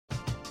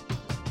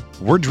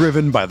We're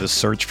driven by the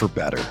search for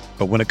better.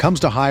 But when it comes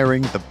to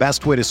hiring, the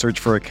best way to search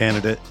for a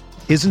candidate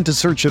isn't to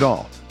search at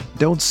all.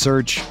 Don't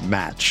search,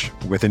 match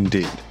with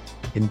Indeed.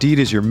 Indeed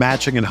is your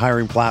matching and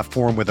hiring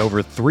platform with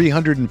over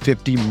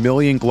 350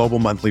 million global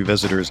monthly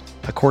visitors,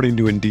 according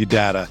to Indeed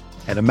data,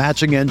 and a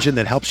matching engine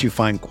that helps you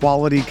find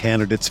quality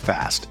candidates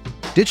fast.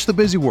 Ditch the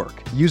busy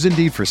work. Use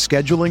Indeed for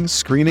scheduling,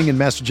 screening, and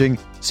messaging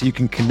so you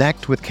can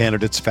connect with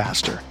candidates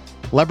faster.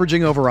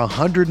 Leveraging over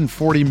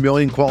 140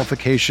 million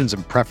qualifications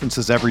and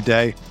preferences every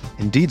day,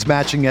 Indeed's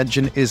matching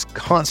engine is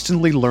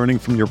constantly learning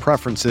from your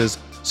preferences,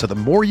 so the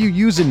more you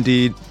use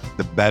Indeed,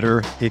 the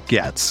better it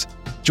gets.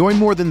 Join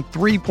more than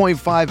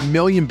 3.5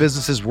 million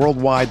businesses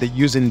worldwide that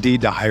use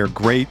Indeed to hire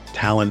great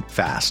talent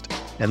fast.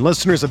 And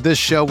listeners of this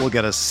show will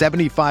get a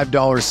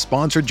 $75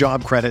 sponsored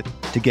job credit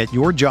to get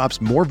your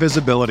jobs more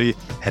visibility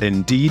at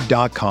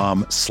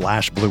Indeed.com/Blue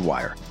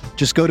Wire.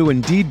 Just go to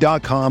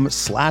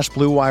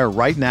Indeed.com/Blue Wire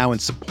right now and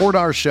support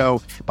our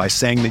show by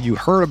saying that you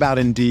heard about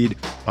Indeed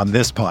on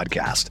this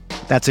podcast.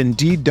 That's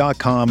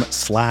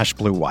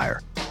Indeed.com/Blue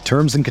Wire.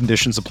 Terms and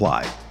conditions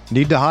apply.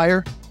 Need to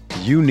hire?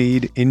 You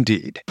need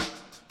Indeed.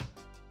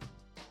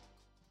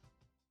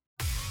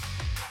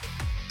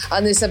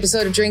 On this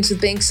episode of Drinks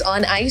with Binks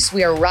on Ice,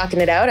 we are rocking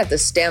it out at the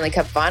Stanley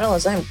Cup Final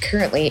as I'm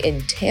currently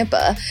in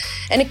Tampa.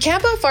 And to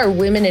cap off our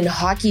Women in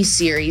Hockey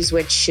series,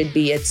 which should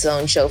be its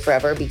own show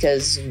forever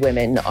because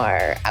women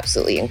are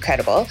absolutely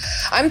incredible,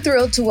 I'm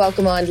thrilled to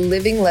welcome on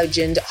living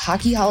legend,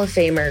 Hockey Hall of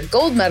Famer,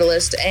 gold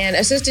medalist, and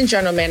assistant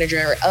general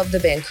manager of the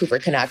Vancouver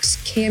Canucks,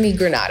 Cammi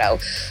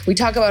Granato. We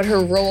talk about her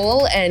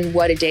role and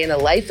what a day in the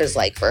life is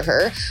like for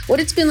her,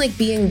 what it's been like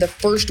being the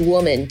first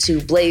woman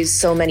to blaze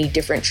so many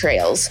different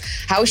trails,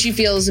 how she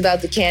feels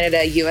about the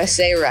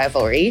Canada-USA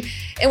rivalry,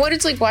 and what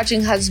it's like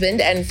watching husband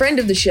and friend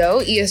of the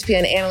show,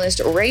 ESPN analyst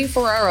Ray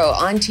Ferraro,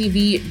 on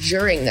TV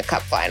during the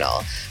Cup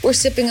Final. We're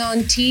sipping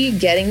on tea,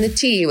 getting the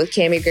tea with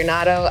Cammi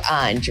Granato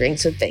on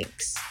Drinks with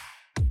Binks.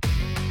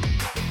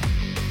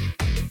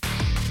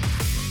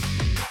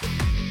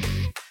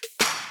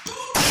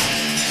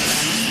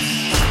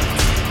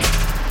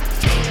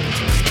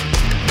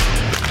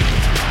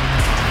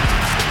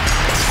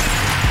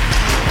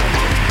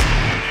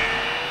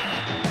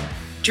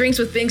 Drinks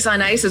with Binks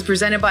on Ice is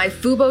presented by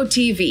Fubo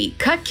TV.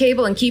 Cut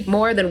cable and keep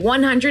more than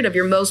 100 of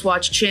your most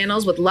watched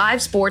channels with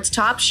live sports,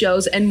 top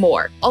shows, and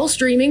more. All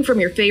streaming from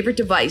your favorite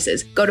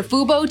devices. Go to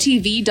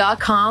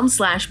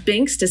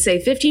FuboTV.com/Binks to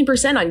save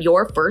 15% on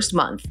your first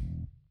month.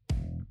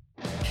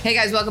 Hey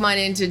guys, welcome on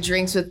into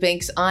Drinks with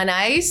Binks on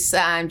Ice.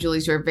 I'm Julie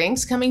Stewart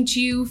Binks coming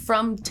to you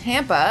from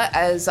Tampa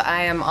as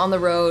I am on the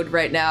road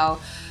right now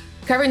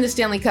covering the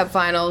Stanley Cup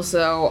Final.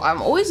 So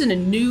I'm always in a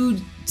new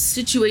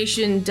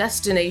situation,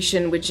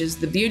 destination, which is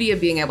the beauty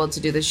of being able to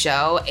do the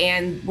show.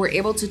 And we're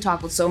able to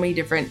talk with so many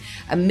different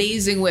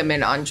amazing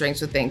women on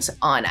Drinks with Binks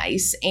on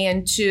Ice.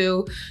 And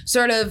to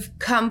sort of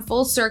come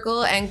full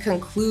circle and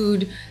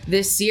conclude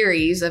this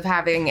series of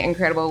having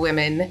incredible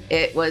women,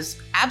 it was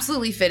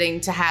absolutely fitting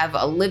to have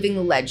a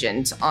living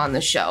legend on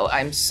the show.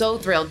 I'm so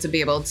thrilled to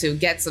be able to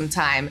get some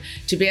time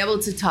to be able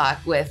to talk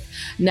with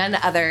none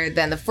other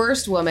than the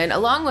first woman,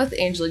 along with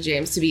Angela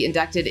James, to be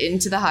inducted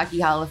into the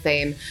Hockey Hall of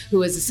Fame,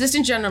 who is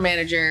assistant general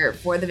manager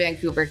for the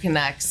Vancouver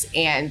Canucks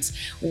and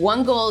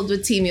won gold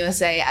with Team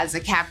USA as a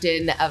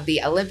captain of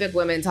the Olympic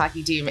women's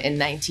hockey team in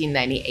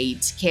 1998.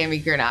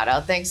 Cammi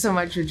Granato, thanks so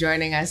much for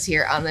joining us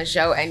here on the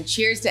show, and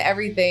cheers to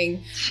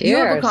everything you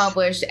have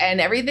accomplished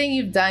and everything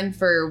you've done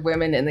for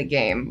women in the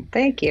game.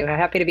 Thank you. I'm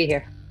happy to be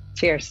here.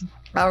 Cheers.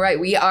 All right,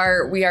 we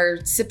are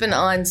sipping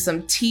on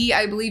some tea,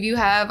 I believe you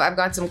have. I've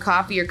got some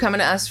coffee. You're coming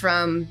to us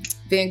from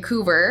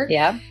Vancouver.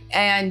 Yeah.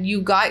 And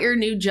you got your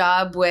new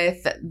job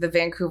with the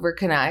Vancouver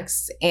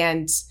Canucks.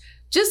 And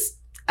just,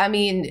 I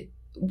mean,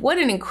 what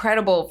an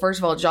incredible, first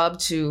of all, job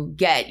to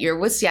get. You're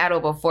with Seattle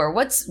before.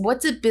 What's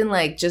it been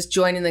like just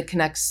joining the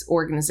Canucks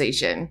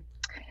organization?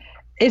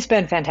 It's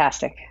been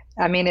fantastic.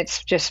 I mean,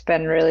 it's just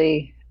been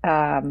really,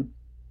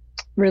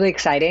 really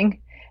exciting.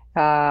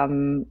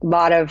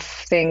 Lot of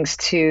things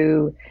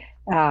to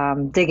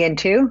dig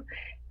into.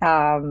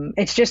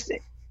 It's just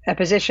a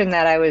position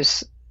that I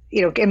was,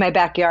 in my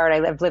backyard.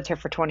 I've lived here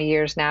for 20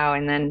 years now,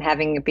 and then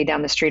having it be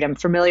down the street, I'm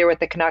familiar with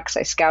the Canucks.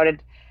 I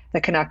scouted the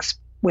Canucks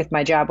with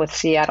my job with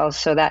Seattle,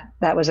 so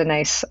that was a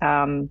nice,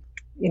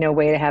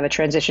 way to have a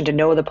transition to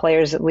know the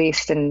players at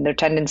least and their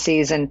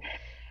tendencies, and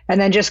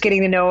then just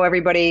getting to know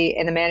everybody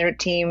in the management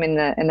team and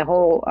the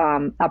whole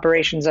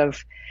operations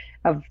of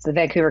the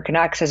Vancouver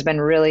Canucks has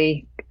been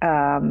really,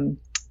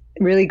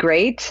 really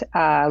great.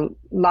 A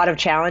lot of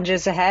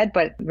challenges ahead,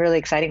 but really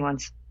exciting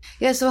ones.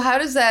 Yeah, so how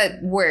does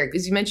that work?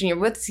 As you mentioned, you're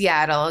with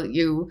Seattle.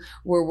 You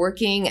were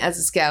working as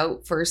a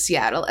scout for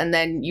Seattle, and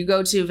then you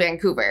go to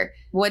Vancouver.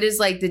 What is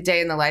like the day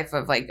in the life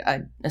of like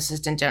an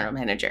assistant general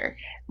manager?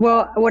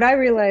 Well, what I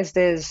realized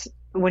is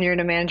when you're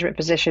in a management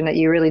position that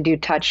you really do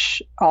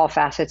touch all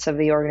facets of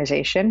the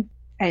organization.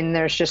 And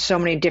there's just so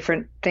many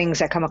different things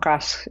that come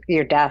across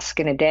your desk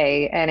in a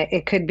day. And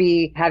it could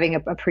be having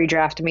a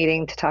pre-draft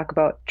meeting to talk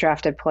about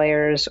drafted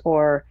players,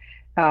 or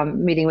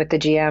meeting with the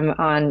GM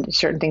on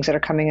certain things that are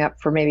coming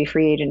up for maybe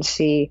free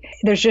agency.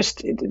 There's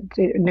just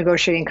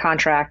negotiating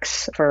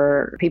contracts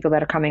for people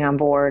that are coming on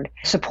board,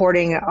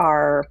 supporting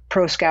our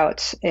pro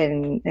scouts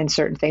in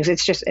certain things.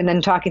 It's just, and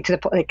then talking to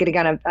getting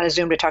on a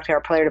Zoom to talk to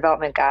our player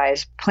development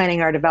guys,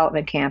 planning our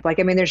development camp.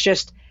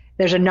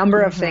 There's a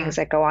number of things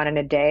that go on in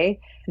a day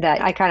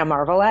that I kind of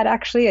marvel at,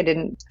 actually. I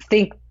didn't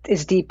think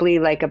as deeply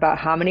about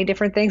how many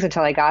different things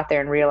until I got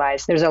there and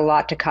realized there's a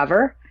lot to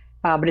cover.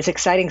 But it's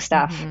exciting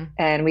stuff.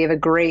 And we have a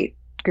great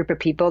group of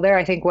people there.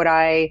 I think what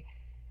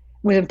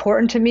was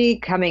important to me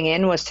coming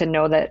in was to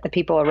know that the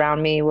people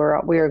around me it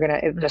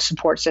was a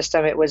support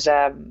system. It was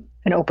an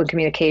open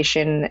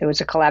communication. It was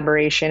a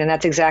collaboration. And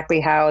that's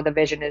exactly how the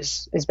vision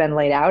has been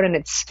laid out. And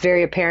it's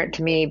very apparent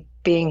to me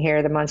being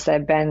here the months that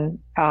I've been,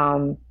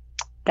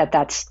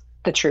 that's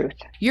the truth.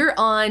 You're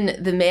on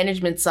the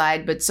management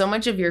side, but so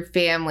much of your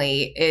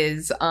family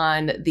is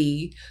on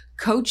the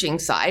coaching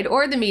side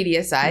or the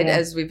media side,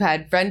 as we've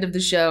had friend of the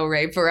show,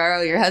 Ray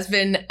Ferraro, your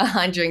husband,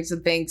 on Drinks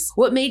with Binks.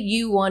 What made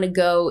you want to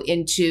go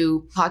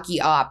into hockey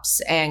ops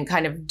and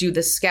kind of do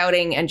the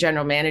scouting and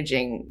general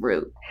managing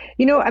route?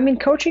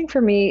 Coaching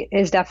for me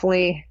is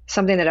definitely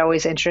something that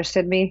always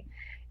interested me.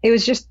 It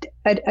was just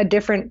a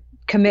different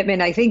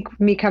commitment. I think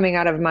me coming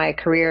out of my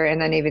career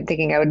and then even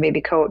thinking I would maybe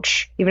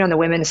coach even on the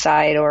women's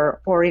side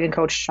or even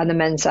coach on the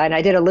men's side. And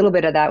I did a little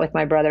bit of that with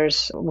my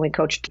brothers when we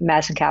coached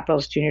Madison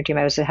Capitals junior team.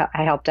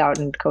 I helped out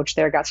and coached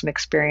there, got some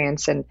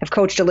experience, and I've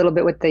coached a little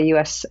bit with the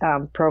U.S.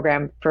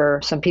 Program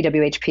for some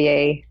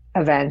PWHPA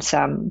events.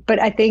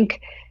 But I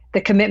think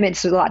the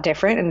commitment's a lot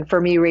different. And for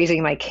me,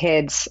 raising my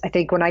kids, I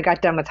think when I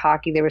got done with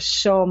hockey, there was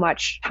so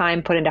much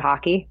time put into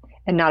hockey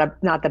and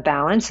not the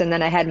balance. And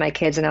then I had my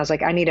kids and I was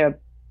like, I need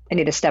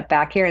to step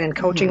back here. And then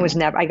coaching was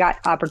never, I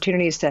got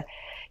opportunities to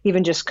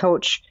even just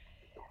coach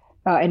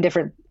in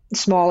different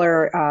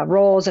smaller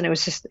roles. And it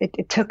was just,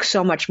 it took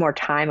so much more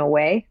time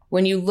away.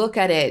 When you look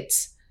at it,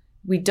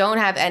 we don't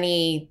have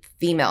any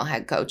female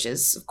head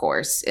coaches, of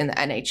course, in the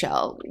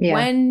NHL. Yeah.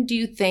 When do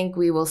you think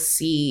we will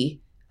see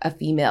a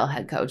female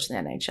head coach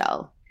in the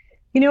NHL?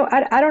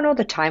 I don't know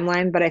the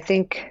timeline, but I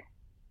think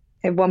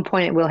at one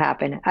point it will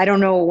happen. I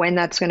don't know when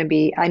that's going to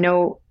be. I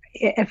know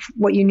if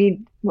what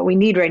we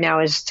need right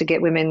now is to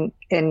get women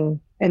in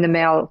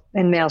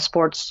male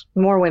sports,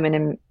 more women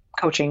in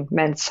coaching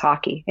men's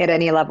hockey at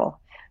any level,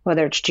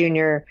 whether it's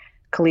junior,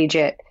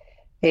 collegiate,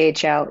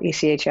 AHL,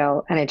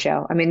 ECHL,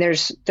 NHL. I mean,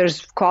 there's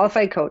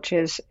qualified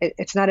coaches.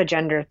 It's not a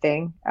gender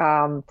thing.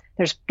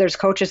 There's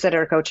coaches that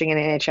are coaching in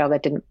the NHL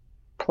that didn't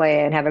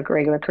play and have a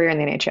regular career in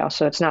the NHL.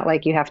 So it's not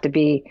like you have to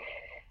be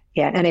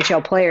an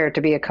NHL player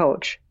to be a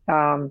coach.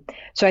 So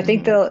I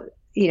think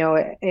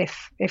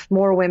if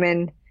more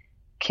women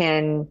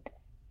can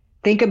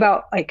think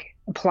about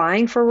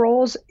applying for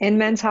roles in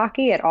men's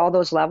hockey at all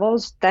those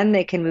levels, then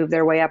they can move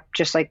their way up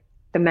just like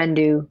the men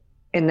do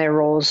in their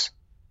roles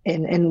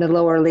in the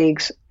lower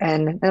leagues,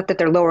 and not that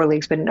they're lower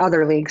leagues, but in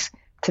other leagues,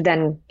 to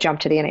then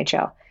jump to the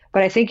NHL.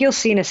 But I think you'll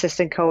see an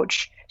assistant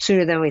coach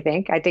sooner than we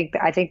think. I think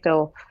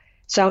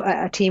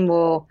a team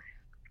will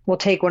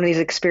take one of these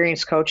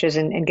experienced coaches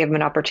and give them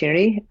an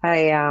opportunity.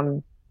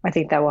 I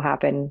think that will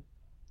happen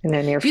in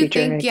the near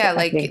future. Do you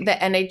think, the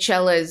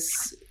NHL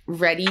is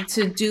ready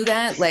to do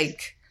that?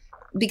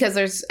 Because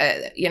there's,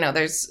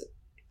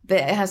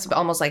 it has to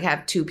almost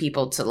have two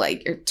people to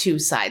or two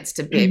sides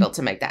to be able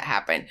to make that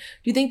happen. Do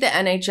you think the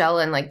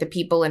NHL and the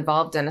people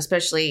involved, and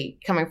especially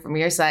coming from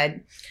your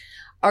side,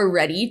 are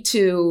ready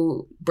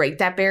to break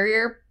that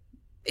barrier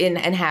in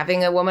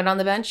having a woman on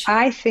the bench?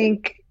 I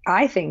think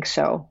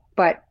so.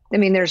 But I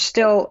mean, there's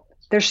so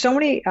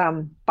many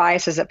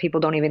biases that people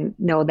don't even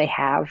know they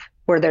have,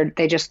 where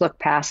they just look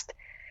past,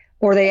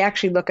 or they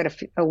actually look at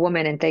a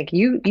woman and think,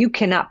 you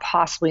cannot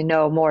possibly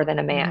know more than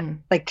a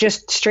man.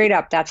 Just straight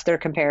up, that's their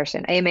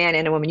comparison. A man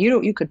and a woman,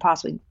 you could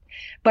possibly.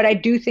 But I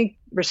do think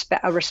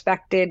a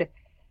respected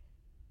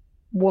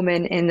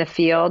woman in the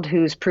field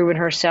who's proven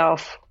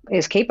herself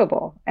is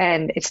capable.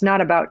 And it's not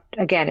about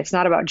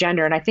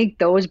gender. And I think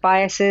those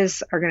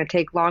biases are going to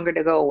take longer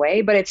to go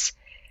away, but it's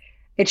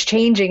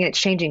changing, and it's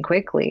changing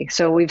quickly.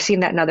 So we've seen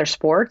that in other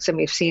sports, and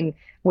we've seen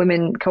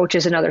women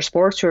coaches in other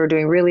sports who are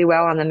doing really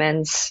well on the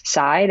men's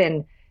side.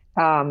 And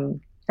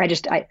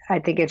I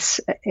think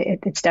it's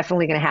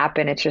definitely going to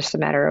happen. It's just a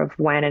matter of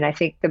when. And I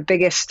think the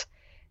biggest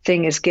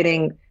thing is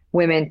getting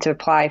women to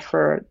apply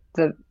for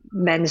the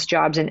men's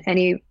jobs in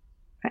any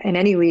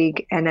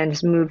league, and then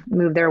just move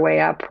their way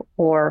up,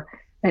 or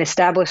an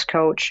established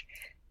coach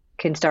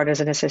can start as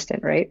an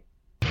assistant, right?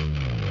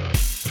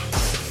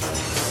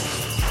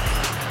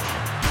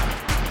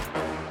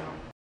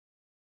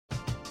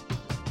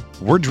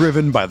 We're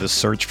driven by the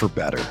search for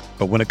better.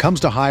 But when it comes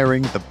to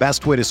hiring, the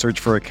best way to search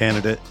for a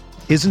candidate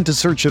isn't to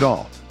search at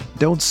all.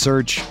 Don't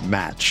search,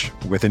 match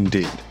with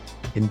Indeed.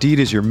 Indeed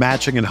is your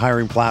matching and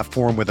hiring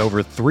platform with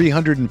over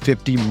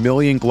 350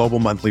 million global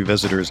monthly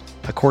visitors,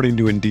 according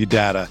to Indeed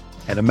data,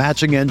 and a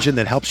matching engine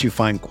that helps you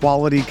find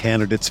quality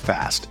candidates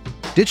fast.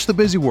 Ditch the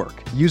busy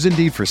work. Use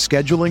Indeed for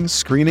scheduling,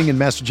 screening, and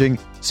messaging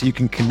so you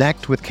can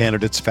connect with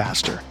candidates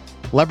faster.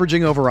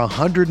 Leveraging over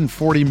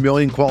 140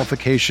 million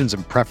qualifications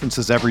and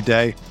preferences every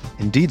day,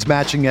 Indeed's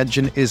matching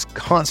engine is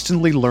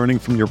constantly learning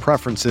from your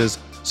preferences,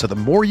 so the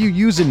more you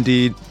use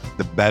Indeed,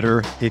 the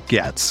better it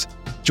gets.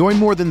 Join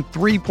more than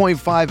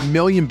 3.5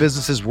 million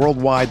businesses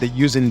worldwide that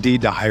use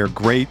Indeed to hire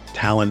great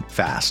talent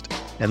fast.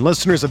 And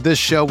listeners of this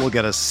show will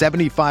get a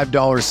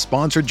 $75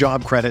 sponsored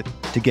job credit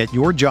to get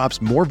your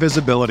jobs more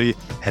visibility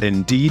at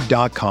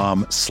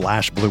Indeed.com/Blue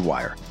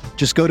Wire.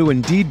 Just go to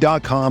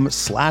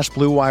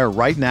Indeed.com/Blue Wire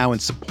right now and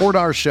support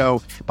our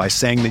show by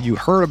saying that you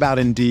heard about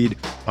Indeed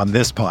on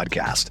this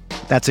podcast.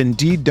 That's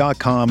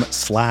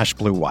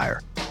Indeed.com/Blue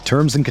Wire.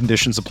 Terms and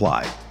conditions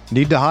apply.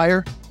 Need to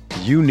hire?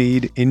 You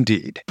need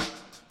Indeed.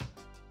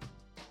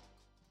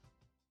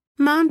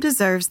 Mom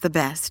deserves the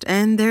best,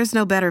 and there's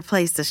no better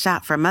place to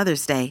shop for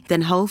Mother's Day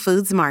than Whole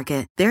Foods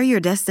Market. They're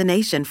your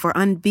destination for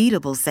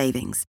unbeatable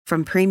savings,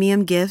 from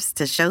premium gifts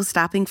to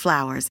show-stopping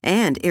flowers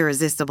and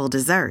irresistible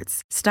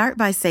desserts. Start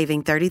by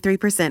saving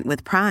 33%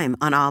 with Prime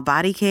on all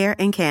body care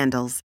and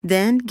candles.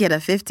 Then get a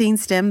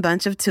 15-stem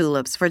bunch of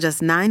tulips for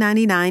just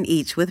 $9.99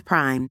 each with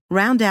Prime.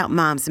 Round out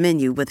Mom's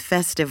menu with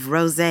festive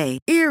rosé,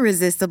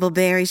 irresistible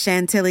berry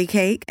chantilly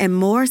cake, and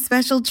more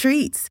special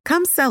treats.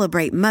 Come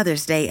celebrate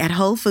Mother's Day at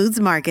Whole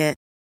Foods Market.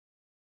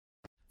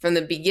 From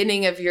the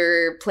beginning of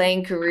your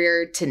playing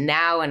career to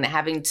now and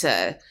having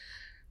to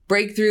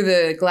break through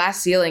the glass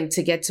ceiling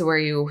to get to where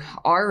you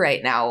are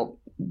right now,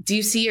 do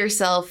you see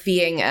yourself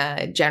being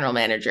a general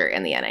manager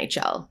in the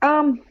NHL?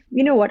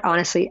 You know what,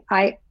 honestly,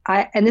 I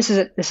and this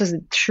is a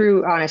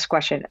true, honest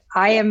question.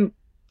 I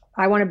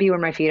want to be where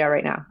my feet are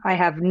right now. I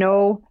have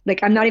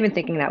I'm not even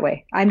thinking that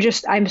way. I'm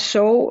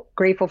so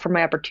grateful for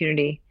my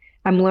opportunity.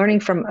 I'm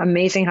learning from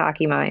amazing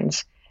hockey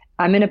minds.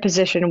 I'm in a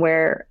position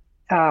where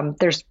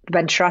there's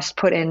been trust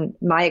put in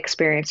my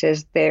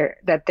experiences there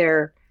that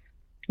they're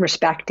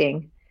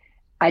respecting.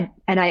 I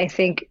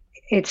think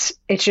it's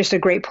just a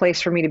great place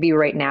for me to be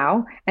right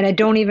now. And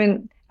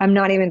I'm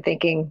not even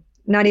thinking,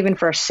 not even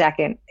for a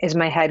second is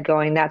my head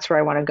going, that's where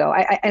I want to go.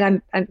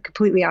 I'm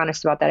completely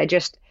honest about that.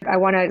 I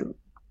want to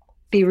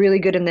be really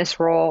good in this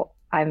role.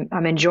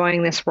 I'm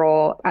enjoying this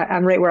role.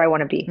 I'm right where I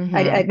want to be.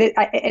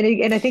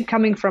 Mm-hmm. And I think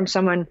coming from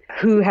someone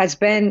who has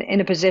been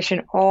in a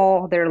position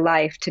all their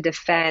life to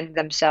defend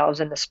themselves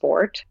in the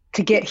sport,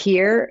 to get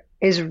here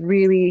is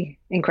really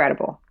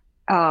incredible.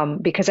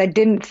 Because I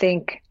didn't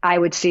think I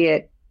would see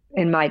it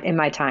in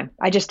my time.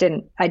 I just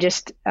didn't.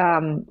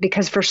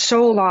 Because for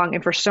so long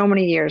and for so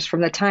many years,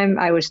 from the time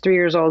I was 3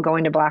 years old,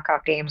 going to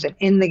Blackhawk games and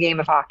in the game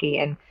of hockey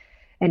and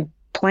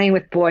playing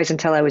with boys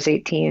until I was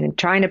 18 and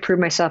trying to prove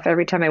myself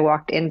every time I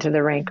walked into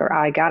the rink or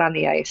I got on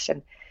the ice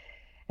and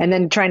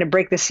then trying to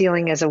break the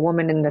ceiling as a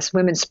woman in this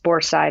women's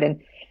sports side.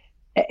 And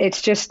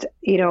it's just,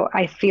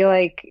 I feel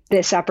like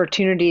this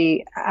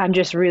opportunity, I'm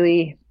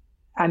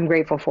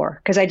grateful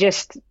for, because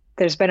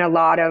there's been a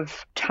lot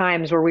of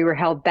times where we were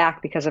held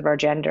back because of our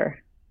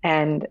gender.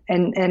 And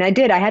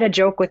I had a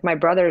joke with my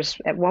brothers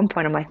at one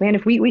point. I'm like, man,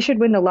 if we should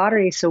win the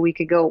lottery so we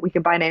could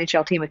buy an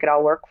NHL team, we could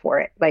all work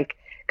for it. Like,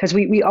 because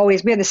we all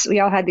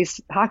had these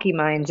hockey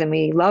minds and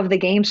we loved the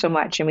game so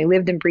much and we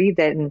lived and breathed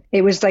it. And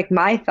it was like,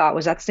 my thought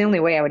was that's the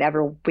only way I would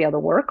ever be able to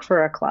work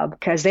for a club,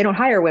 because they don't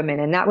hire women.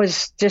 And that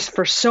was just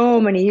for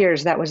so many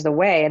years, that was the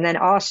way. And then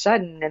all of a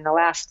sudden in the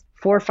last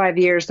 4 or 5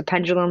 years, the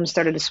pendulum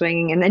started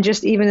swinging. And then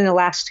just even in the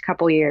last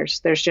couple of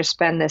years, there's just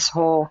been this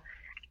whole,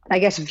 I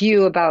guess,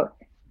 view about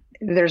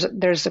there's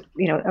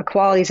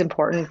equality is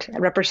important.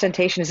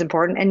 Representation is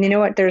important. And you know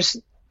what, there's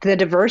the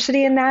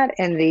diversity in that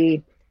and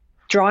the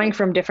drawing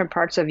from different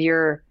parts of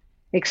your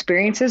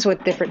experiences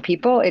with different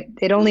people,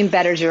 it only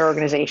betters your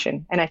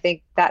organization. And I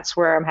think that's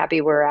where I'm happy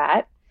we're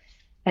at.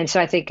 And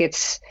so I think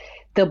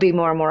there'll be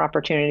more and more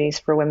opportunities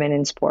for women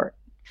in sport.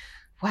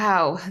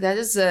 Wow. That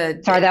is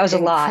that was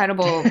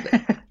incredible. A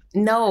lot.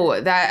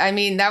 No,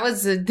 that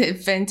was a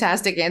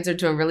fantastic answer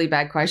to a really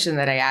bad question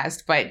that I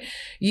asked, but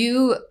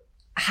you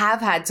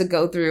have had to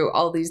go through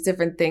all these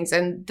different things.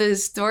 And the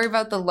story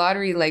about the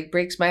lottery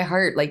breaks my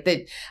heart.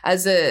 That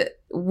as a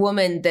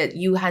woman that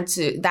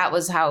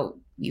was how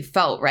you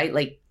felt,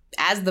 right?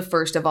 As the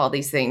first of all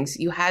these things,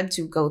 you had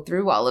to go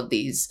through all of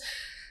these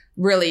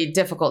really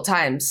difficult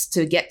times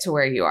to get to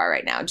where you are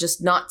right now.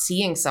 Just not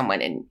seeing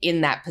someone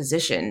in that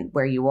position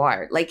where you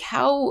are.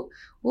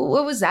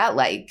 What was that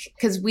like?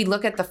 Because we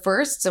look at the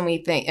firsts and we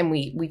think, and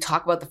we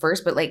talk about the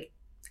first, but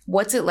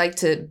what's it like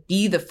to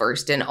be the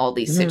first in all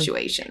these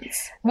situations?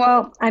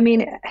 Well,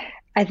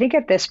 I think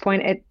at this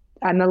point,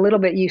 I'm a little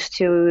bit used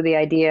to the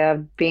idea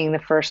of being the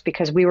first,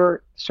 because we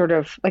were sort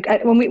of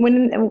when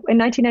in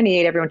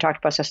 1998, everyone talked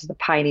about us as the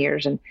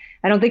pioneers. And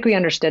I don't think we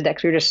understood that,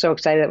 because we were just so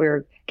excited that we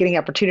were getting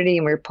opportunity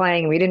and we were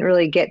playing, and we didn't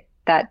really get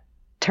that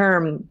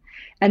term.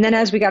 And then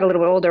as we got a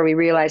little bit older, we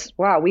realized,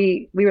 wow,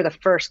 we were the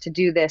first to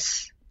do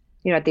this,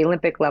 at the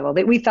Olympic level.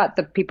 That we thought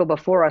the people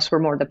before us were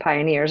more the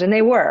pioneers, and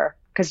they were,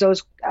 because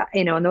those,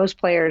 and those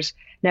players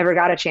never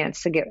got a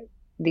chance to get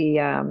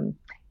the,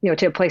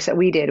 to a place that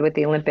we did with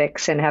the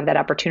Olympics and have that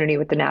opportunity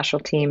with the national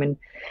team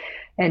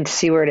and to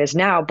see where it is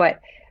now. But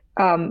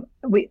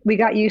we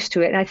got used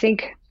to it. And I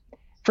think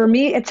For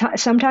me,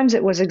 sometimes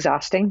it was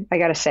exhausting. I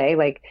got to say,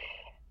 like,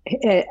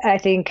 I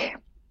think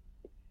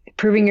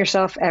proving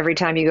yourself every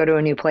time you go to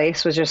a new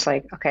place was just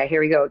like, okay,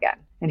 here we go again,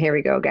 and here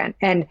we go again.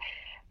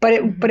 But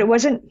it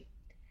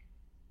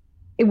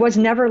was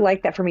never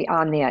like that for me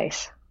on the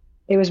ice.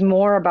 It was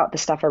more about the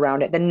stuff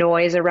around it, the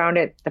noise around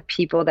it, the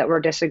people that were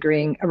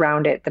disagreeing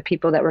around it, the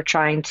people that were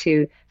trying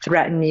to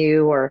threaten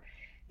you, or,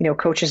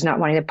 coaches not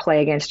wanting to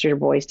play against your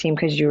boys team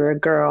because you were a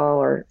girl,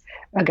 or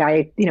a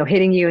guy,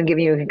 hitting you and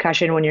giving you a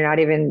concussion when don't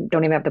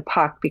even have the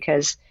puck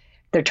because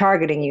they're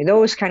targeting you.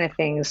 Those kind of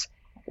things.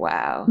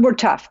 Wow. Were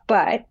tough,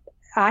 but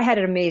I had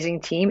an amazing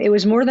team. It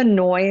was more the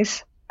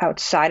noise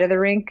outside of the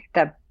rink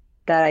that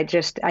I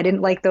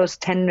didn't like those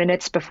 10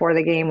 minutes before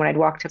the game when I'd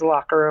walk to the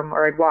locker room,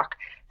 or I'd walk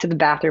to the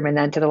bathroom and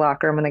then to the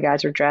locker room when the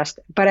guys were dressed.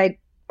 But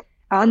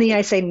on the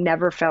ice, I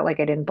never felt like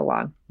I didn't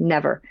belong.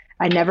 Never.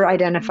 I never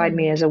identified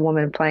me as a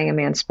woman playing a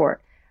man's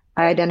sport.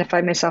 I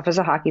identified myself as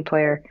a hockey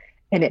player,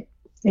 and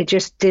it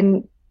just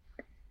didn't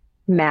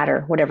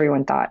matter what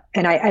everyone thought.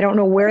 And I don't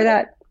know where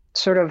that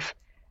sort of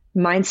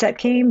mindset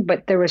came,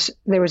 but there was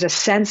a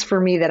sense for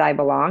me that I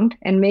belonged.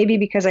 And maybe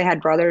because I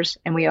had brothers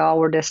and we all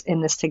were just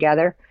in this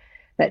together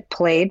that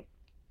played.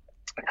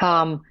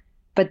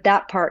 But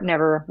that part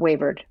never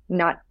wavered.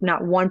 Not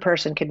one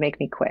person could make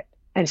me quit.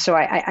 And so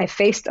I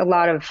faced a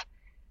lot of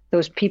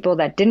those people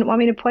that didn't want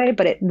me to play,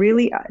 but it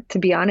really, to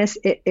be honest,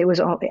 it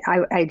was,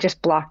 I just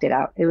blocked it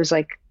out. It was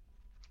like,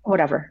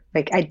 whatever.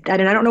 Like, I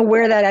don't know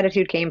where that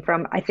attitude came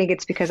from. I think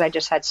it's because I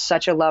just had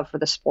such a love for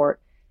the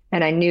sport,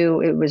 and I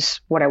knew it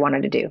was what I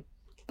wanted to do.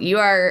 You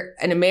are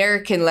an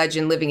American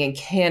legend living in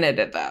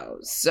Canada, though.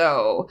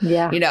 So,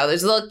 yeah.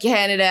 There's a little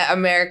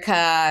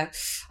Canada-America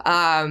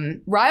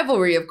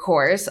rivalry, of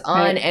course,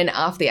 on and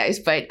off the ice.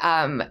 But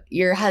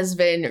your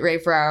husband, Ray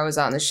Ferraro, was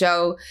on the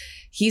show.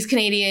 He's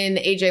Canadian.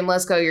 AJ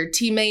Mleczko, your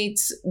teammate,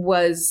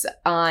 was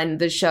on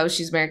the show.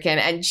 She's American.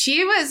 And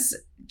she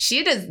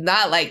does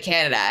not like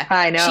Canada.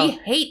 I know. She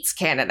hates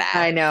Canada.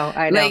 I know.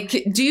 Like,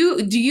 do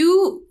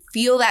you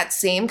feel that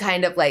same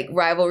kind of like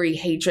rivalry,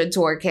 hatred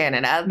toward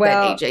Canada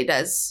that AJ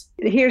does?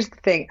 Here's the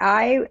thing.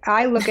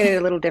 I look at it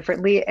a little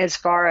differently, as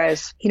far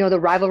as, the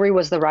rivalry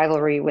was the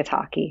rivalry with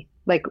hockey.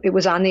 Like, it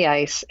was on the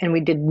ice and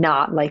we did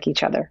not like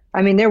each other.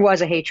 I mean, there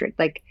was a hatred.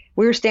 Like,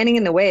 we were standing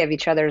in the way of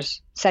each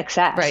other's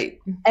success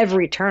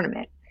every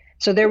tournament.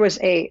 So there was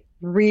a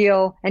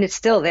real, and it's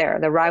still there.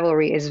 The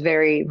rivalry is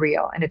very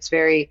real, and it's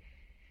very,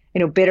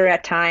 bitter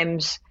at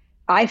times.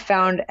 I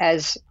found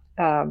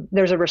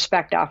there's a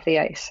respect off the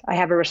ice. I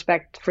have a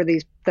respect for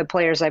the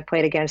players I've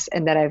played against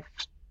and that I've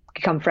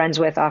become friends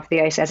with off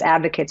the ice as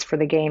advocates for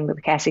the game,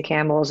 with Cassie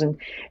Campbells and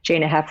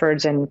Jana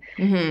Heffords and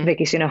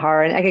Vicky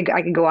Sunahara, and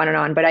I could go on and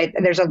on. But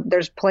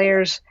there's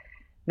players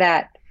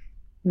that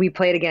we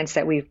played against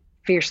that we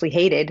fiercely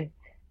hated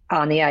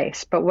on the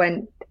ice. But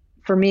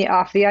for me,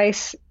 off the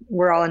ice,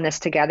 we're all in this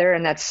together,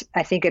 and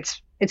I think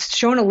it's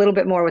shown a little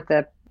bit more with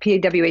the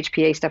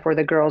PWHPA stuff, where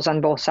the girls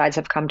on both sides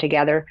have come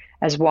together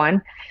as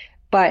one.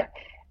 But,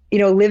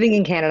 living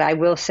in Canada, I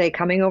will say,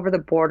 coming over the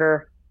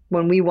border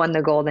when we won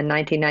the gold in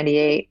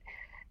 1998,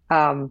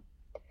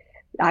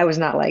 I was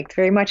not liked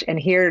very much. And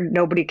here,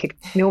 nobody could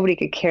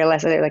care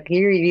less. They're like,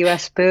 "You're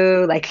US,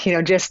 boo." Like,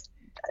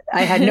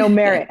 I had no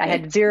merit. I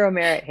had zero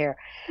merit here.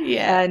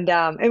 Yeah. And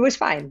it was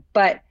fine.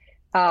 But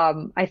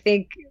I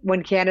think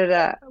when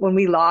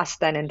we lost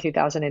then in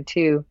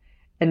 2002,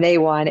 and they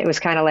won, it was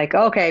kind of like,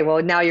 okay,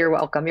 well, now you're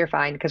welcome. You're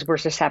fine, because we're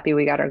just happy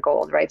we got our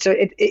gold, right? So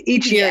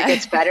each year it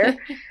gets better.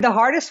 The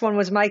hardest one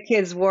was my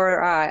kids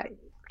wore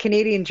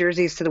Canadian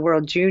jerseys to the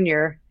World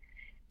Junior,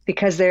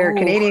 because they're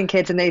Canadian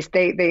kids and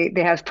they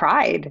have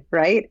pride,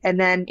 right? And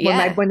then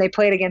when they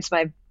played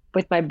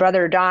with my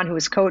brother Don, who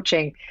was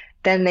coaching,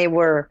 then they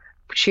were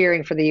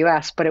cheering for the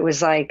U.S. But it was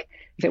like,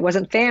 if it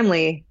wasn't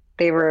family,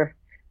 they were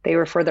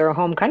for their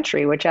home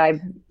country, which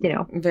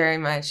very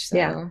much so.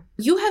 Yeah.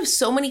 You have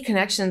so many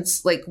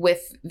connections, like,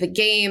 with the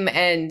game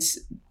and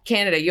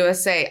Canada,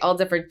 USA, all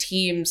different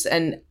teams,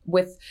 and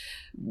with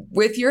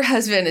your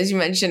husband, as you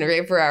mentioned,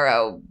 Ray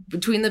Ferraro,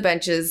 between the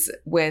benches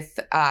with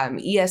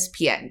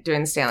ESPN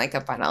during the Stanley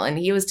Cup final. And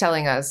he was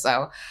telling us,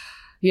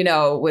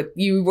 with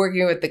you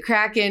working with the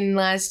Kraken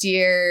last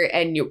year,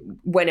 and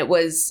when it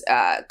was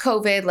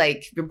COVID,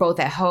 like, you're both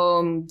at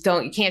home,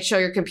 you can't show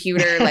your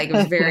computer, like, it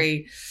was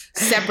very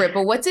separate.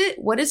 But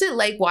what is it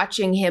like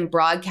watching him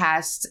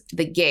broadcast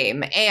the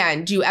game?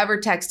 And do you ever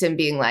text him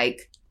being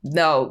like,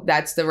 "No,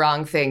 that's the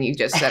wrong thing you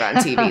just said on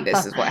TV.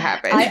 This is what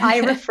happened"? I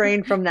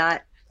refrain from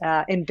that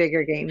in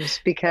bigger games,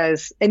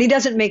 and he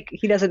doesn't make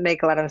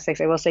a lot of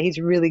mistakes. I will say he's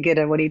really good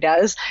at what he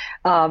does.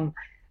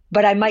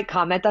 But I might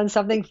comment on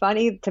something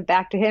funny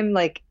back to him,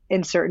 like,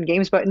 in certain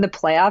games. But in the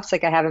playoffs,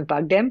 like, I haven't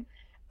bugged him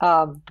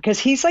because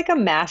he's like a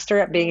master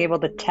at being able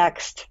to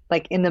text,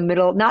 like, in the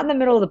middle, not in the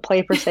middle of the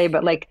play per se,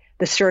 but like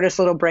the shortest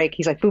little break.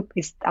 He's like, boop.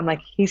 I'm like,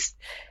 he's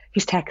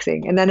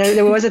texting. And then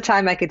there was a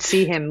time I could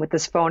see him with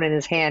his phone in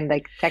his hand,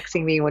 like,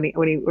 texting me when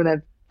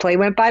the play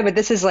went by. But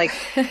this is like,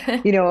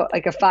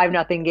 like a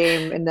 5-0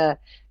 game in the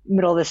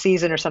middle of the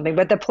season or something.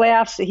 But the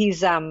playoffs,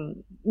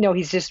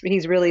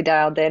 he's really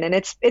dialed in, and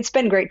it's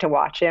been great to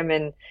watch him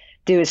and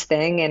do his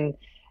thing. And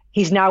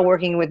he's now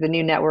working with the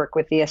new network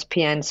with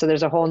ESPN. So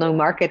there's a whole new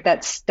market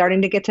that's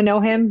starting to get to know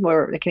him,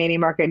 where the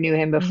Canadian market knew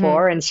him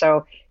before. And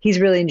so he's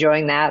really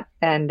enjoying that.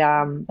 And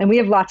we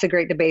have lots of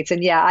great debates.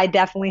 And yeah, I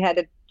definitely had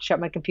to shut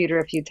my computer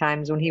a few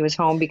times when he was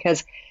home,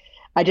 because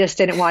I just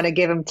didn't want to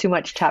give him too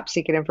much top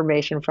secret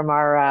information from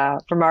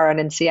our end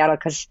in Seattle,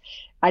 because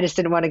I just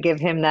didn't want to give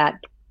him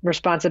that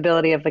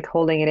responsibility of like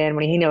holding it in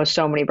when he knows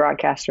so many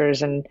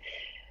broadcasters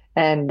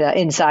and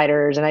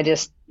insiders. And I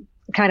just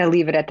kind of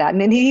leave it at that. And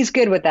then he's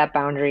good with that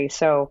boundary.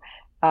 So,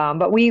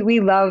 but we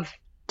love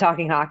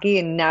talking hockey,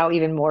 and now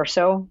even more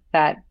so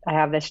that I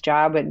have this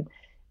job and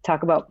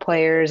talk about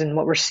players and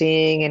what we're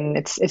seeing. And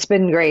it's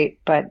been great,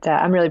 but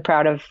I'm really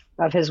proud of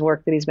his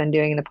work that he's been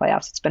doing in the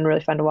playoffs. It's been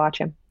really fun to watch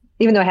him,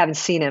 even though I haven't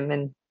seen him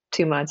in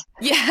 2 months.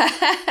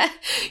 Yeah.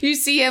 You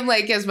see him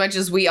like as much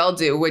as we all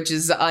do, which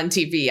is on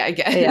TV, I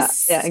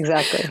guess. Yeah,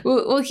 exactly.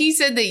 Well, he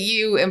said that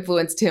you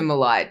influenced him a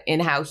lot in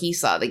how he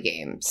saw the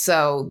game.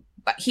 So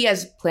he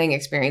has playing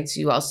experience.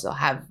 You also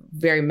have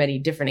very many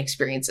different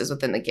experiences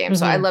within the game.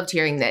 So I loved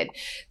hearing that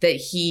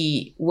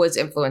he was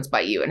influenced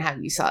by you and how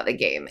you saw the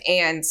game.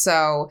 And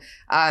so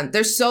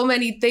there's so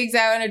many things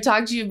I want to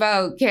talk to you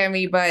about,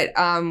 Cami, but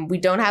we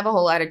don't have a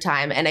whole lot of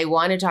time. And I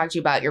want to talk to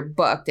you about your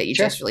book that you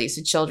just released,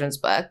 a children's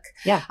book.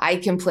 Yeah, I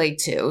Can Play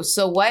Too.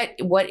 So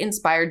what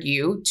inspired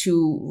you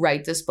to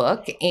write this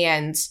book,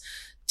 and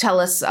tell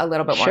us a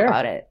little bit more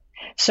about it?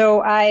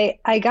 So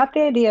I got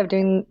the idea of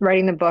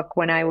writing the book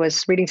when I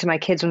was reading to my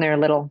kids when they were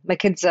little. My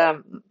kids,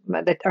 our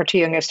two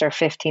youngest are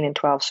 15 and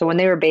 12. So when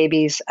they were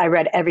babies, I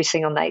read every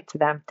single night to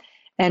them.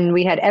 And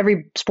we had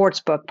every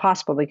sports book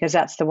possible, because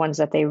that's the ones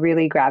that they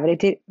really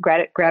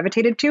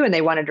gravitated to and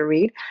they wanted to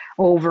read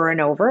over and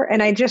over.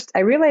 And I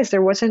realized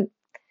there wasn't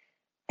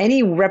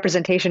any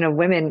representation of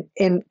women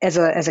as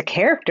a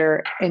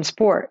character in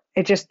sport.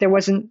 There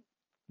wasn't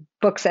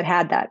books that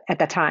had that at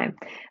the time.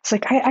 It's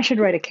like, I should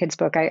write a kid's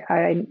book.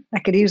 I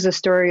could use the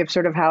story of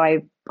sort of how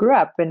I grew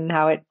up and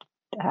how it,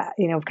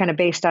 kind of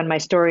based on my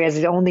story as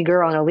the only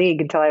girl in a league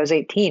until I was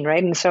 18.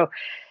 Right. And so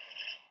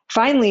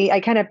finally I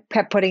kind of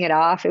kept putting it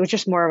off. It was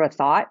just more of a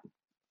thought.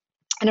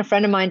 And a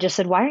friend of mine just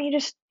said, why don't you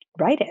just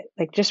write it?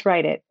 Like, just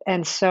write it.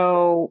 And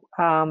so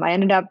I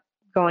ended up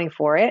going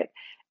for it.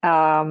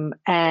 And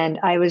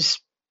I was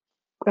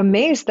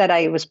amazed that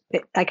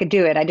I could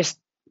do it.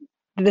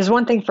 There's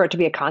one thing for it to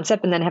be a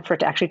concept, and then for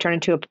it to actually turn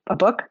into a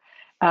book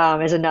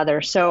is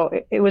another. So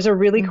it was a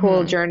really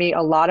cool journey.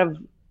 A lot of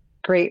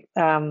great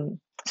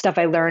stuff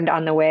I learned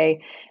on the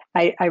way.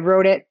 I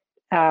wrote it.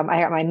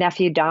 I got my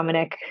nephew,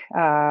 Dominic,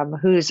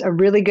 who's a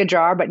really good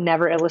drawer, but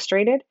never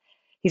illustrated.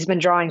 He's been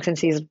drawing since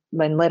he's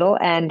been little,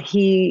 and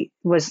he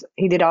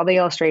did all the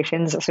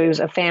illustrations. So it was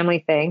a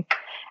family thing.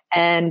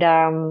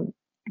 And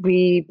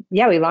we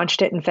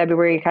launched it in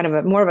February, kind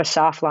of more of a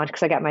soft launch,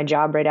 because I got my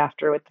job right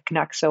after with the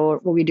Canucks. So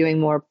we'll be doing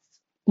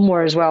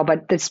more as well,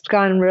 but it's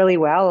gone really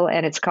well.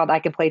 And it's called I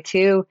Can Play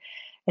Too.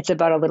 It's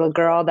about a little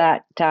girl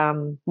that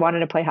wanted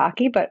to play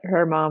hockey, but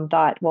her mom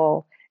thought,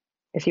 well,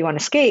 if you want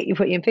to skate, you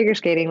put you in figure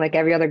skating like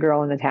every other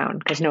girl in the town,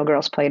 because no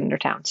girls played in their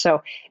town.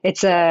 So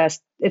it's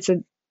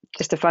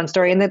just a fun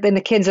story. And then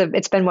the kids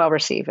it's been well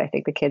received. I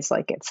think the kids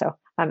like it. So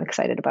I'm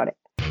excited about it.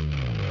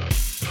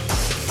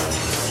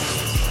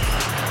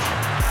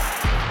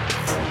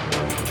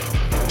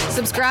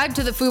 Subscribe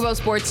to the Fubo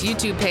Sports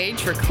YouTube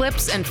page for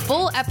clips and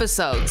full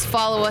episodes.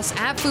 Follow us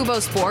at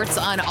Fubo Sports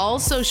on all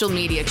social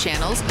media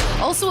channels.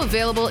 Also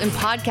available in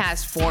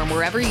podcast form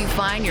wherever you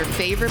find your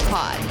favorite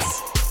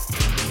pods.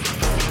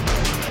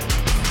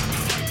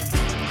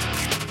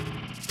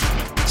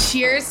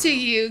 Cheers to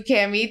you,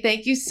 Cami.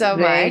 Thank you so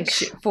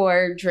much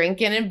for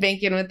drinking and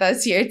banking with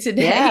us here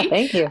today. Yeah,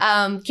 thank you.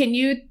 Can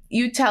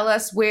you tell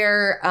us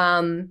where,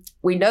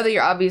 we know that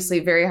you're obviously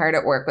very hard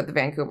at work with the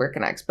Vancouver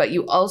Canucks, but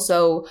you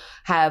also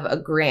have a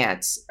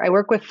grant. I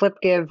work with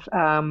FlipGive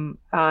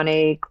on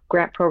a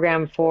grant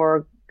program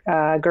for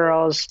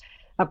girls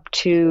up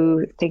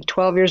to, I think,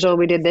 12 years old.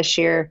 We did this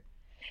year.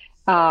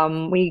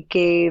 We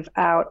gave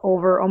out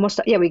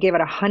we gave out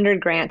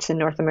 100 grants in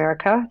North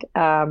America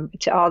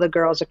to all the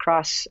girls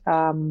across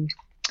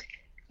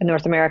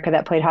North America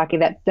that played hockey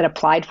that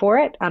applied for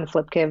it on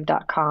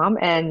flipgive.com.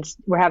 And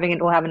we'll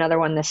have another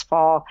one this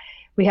fall.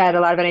 We had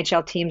a lot of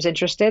NHL teams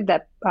interested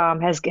that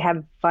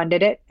have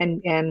funded it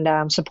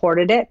and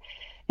supported it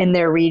in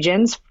their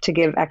regions to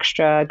give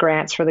extra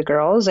grants for the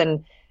girls.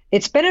 And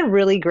it's been a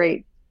really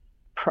great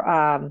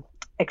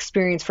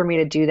experience for me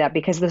to do that,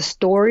 because the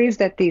stories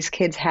that these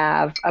kids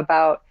have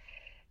about,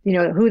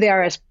 who they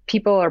are as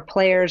people or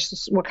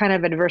players, what kind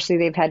of adversity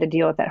they've had to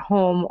deal with at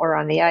home or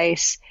on the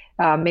ice.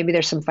 Maybe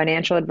there's some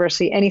financial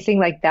adversity, anything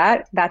like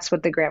that. That's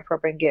what the grant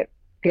program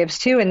gives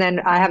to. And then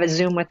I have a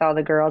Zoom with all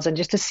the girls, and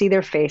just to see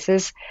their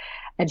faces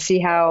and see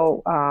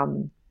how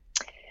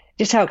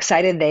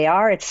excited they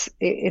are. It's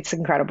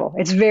incredible.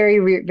 It's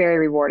very, very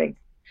rewarding.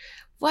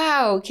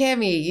 Wow,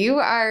 Cammie, you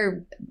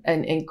are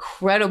an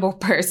incredible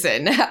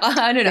person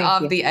on and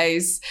off the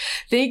ice.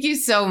 Thank you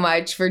so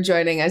much for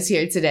joining us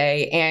here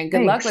today, and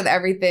good luck with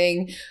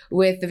everything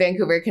with the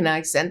Vancouver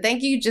Canucks. And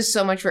thank you just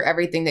so much for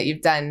everything that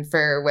you've done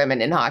for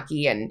women in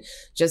hockey and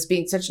just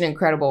being such an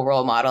incredible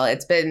role model.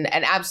 It's been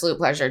an absolute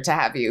pleasure to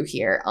have you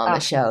here on the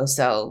show.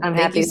 So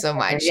thank you so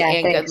much,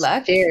 and good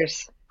luck.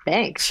 Cheers.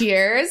 Thanks.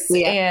 Cheers.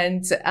 Yeah.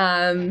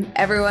 And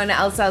everyone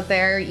else out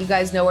there, you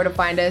guys know where to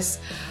find us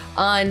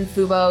on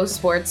Fubo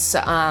Sports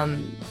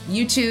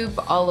YouTube,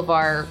 all of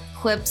our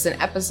clips and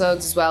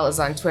episodes, as well as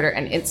on Twitter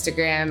and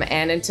Instagram.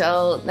 And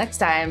until next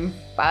time,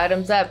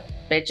 bottoms up,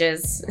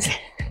 bitches.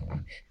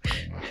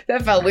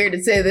 That felt weird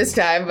to say this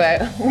time,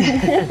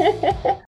 but